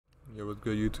Yo, what's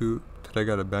good, YouTube? Today I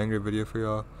got a banger video for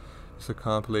y'all. It's a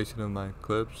compilation of my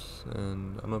clips,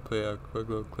 and I'm gonna play a quick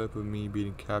little clip of me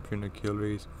beating capturing a kill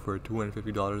race for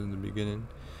 $250 in the beginning,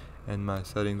 and my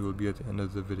settings will be at the end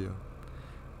of the video.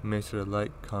 Make sure to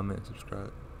like, comment, and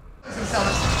subscribe.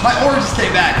 My orange just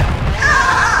came back.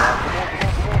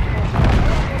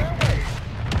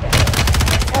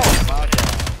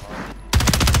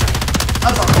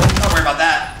 That's all cool. Don't worry about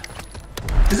that.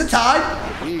 Is it tied?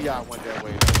 We got one that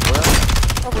way, bro.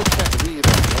 I was trying to read it,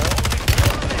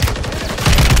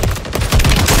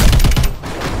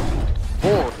 bro.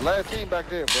 Boy, last team back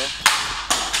there, bro.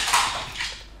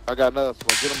 I got another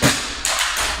one. Get him up.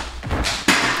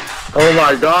 Oh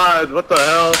my god, what the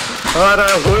hell?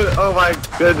 Oh my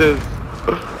goodness.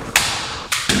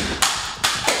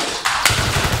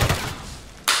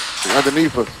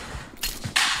 Underneath us.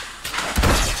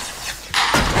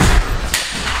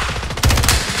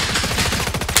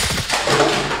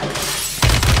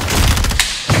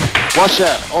 One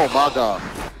shot. Oh my god.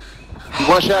 You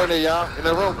one shot in there, y'all. In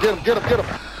the room. Get him, get him, get him.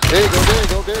 There you go, there you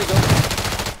go, there you go.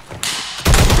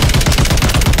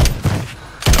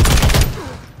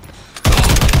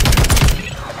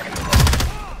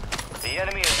 The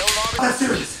enemy is no longer that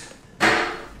serious.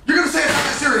 You're gonna say it's not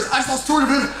that serious. I saw story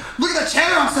of it. Look at the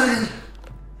chair I'm sitting in.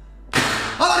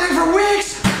 I've been here for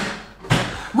weeks.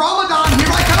 Ramadan,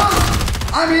 here I come.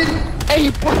 I mean,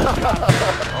 April. All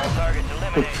targets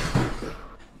eliminated.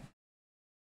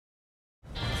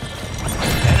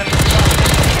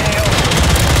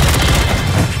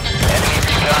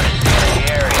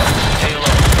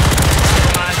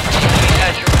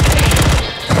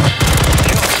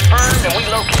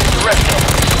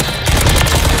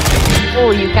 Oh,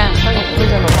 you can't turn it through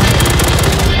them. Good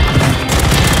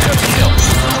kill.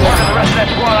 Marking the rest of that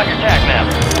squad on your tac map.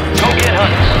 Go get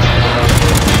hunting.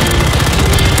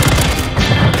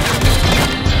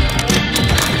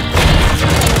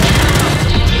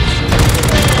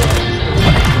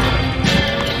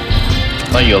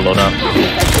 YOLO now.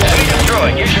 Enemy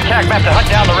destroyed. Use your tac map to hunt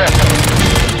down the rest of them.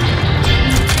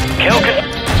 Kill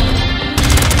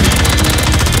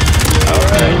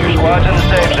Alright, your squad's in the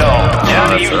safe zone. Down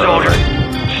to you, soldier.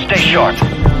 Stay sharp.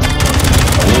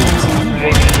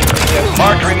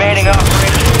 Marked remaining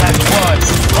operators from that squad.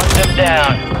 Hunt them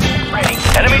down. Ready.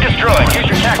 Enemy destroyed. Use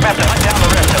your tac map to hunt down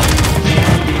the rest of them.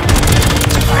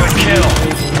 Good kill.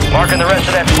 Marking the rest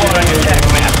of that squad on your tac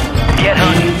map. Get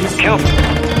hunting. Kill.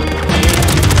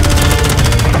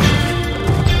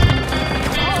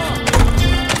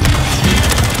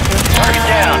 Target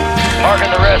down.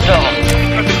 Marking the rest of them.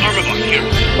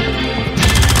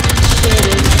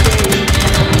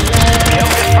 Kill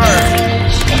confirmed.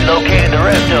 We located the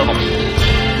rest of them.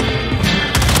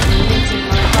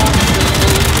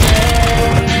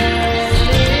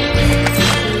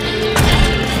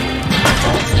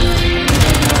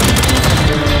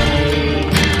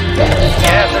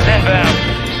 Gas is inbound.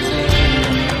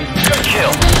 Good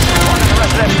kill. Marking the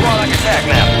rest of that squad on your tac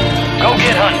map. Go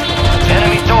get hunting.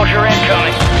 Enemy soldier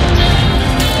incoming.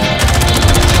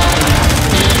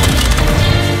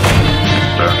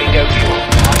 Go fuel.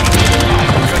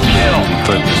 Good kill.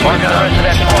 Marking the rest of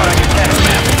that squad on your tac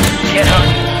map. Get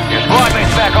hunting. Your squad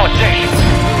mate's back on station.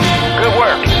 Good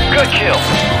work. Good kill.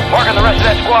 Marking the rest of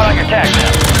that squad on your tac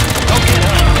map. Go get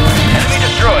hunting. Enemy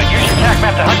destroyed. Use your tac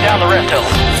map to hunt down the rest of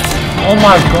them. Oh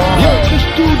my god.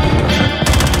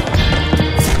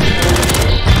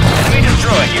 Enemy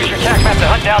destroyed. Use your tac map to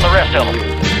hunt down the rest of them.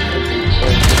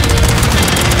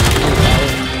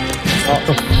 What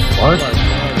the fuck?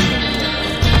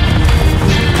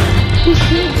 Bro,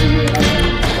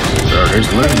 there's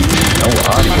literally no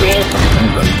audio.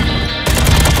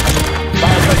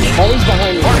 Always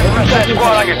behind you. Mark the rest of that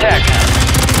squad on your tac map.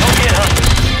 Go get hunting.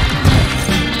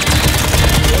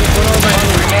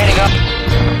 Remaining up.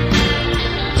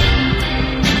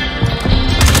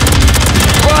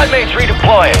 Squad mates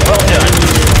redeploying. Well done.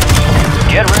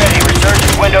 Get ready.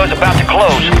 Resurgence window is about to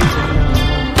close.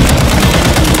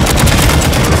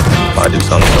 I just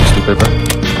sound so stupid, bro.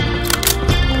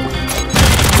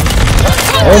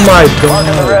 Oh my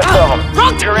Marking the god. rest of them.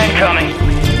 You're incoming.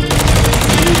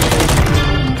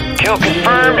 Kill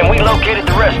confirmed, and we located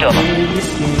the rest of them.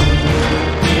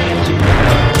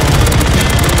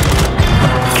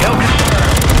 Kill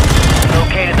confirmed.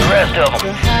 Located the rest of them.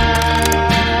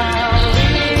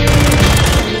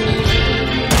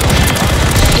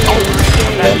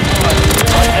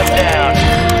 Hunt them down.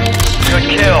 Good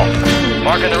kill.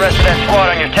 Marking the rest of that squad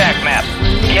on your tac map.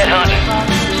 Get hunting.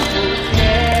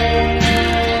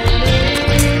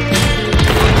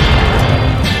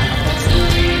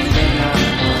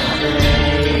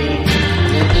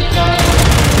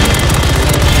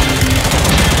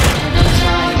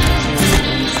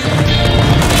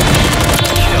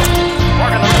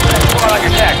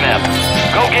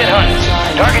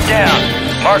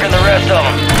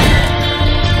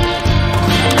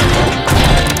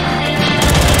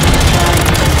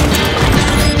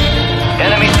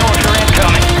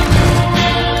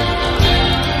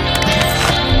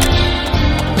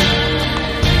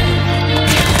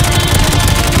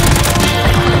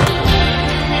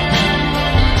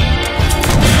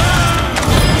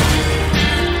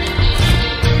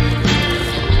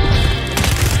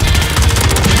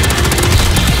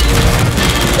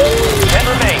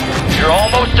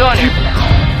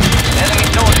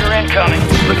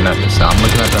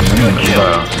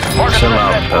 Marking Chill the rest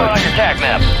out, of that squad Doug. on your attack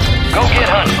map. Go get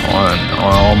hunting. On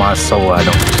all my soul, I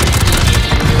don't.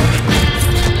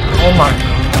 Oh my.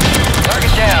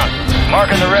 Target down.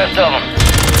 Marking the rest of them.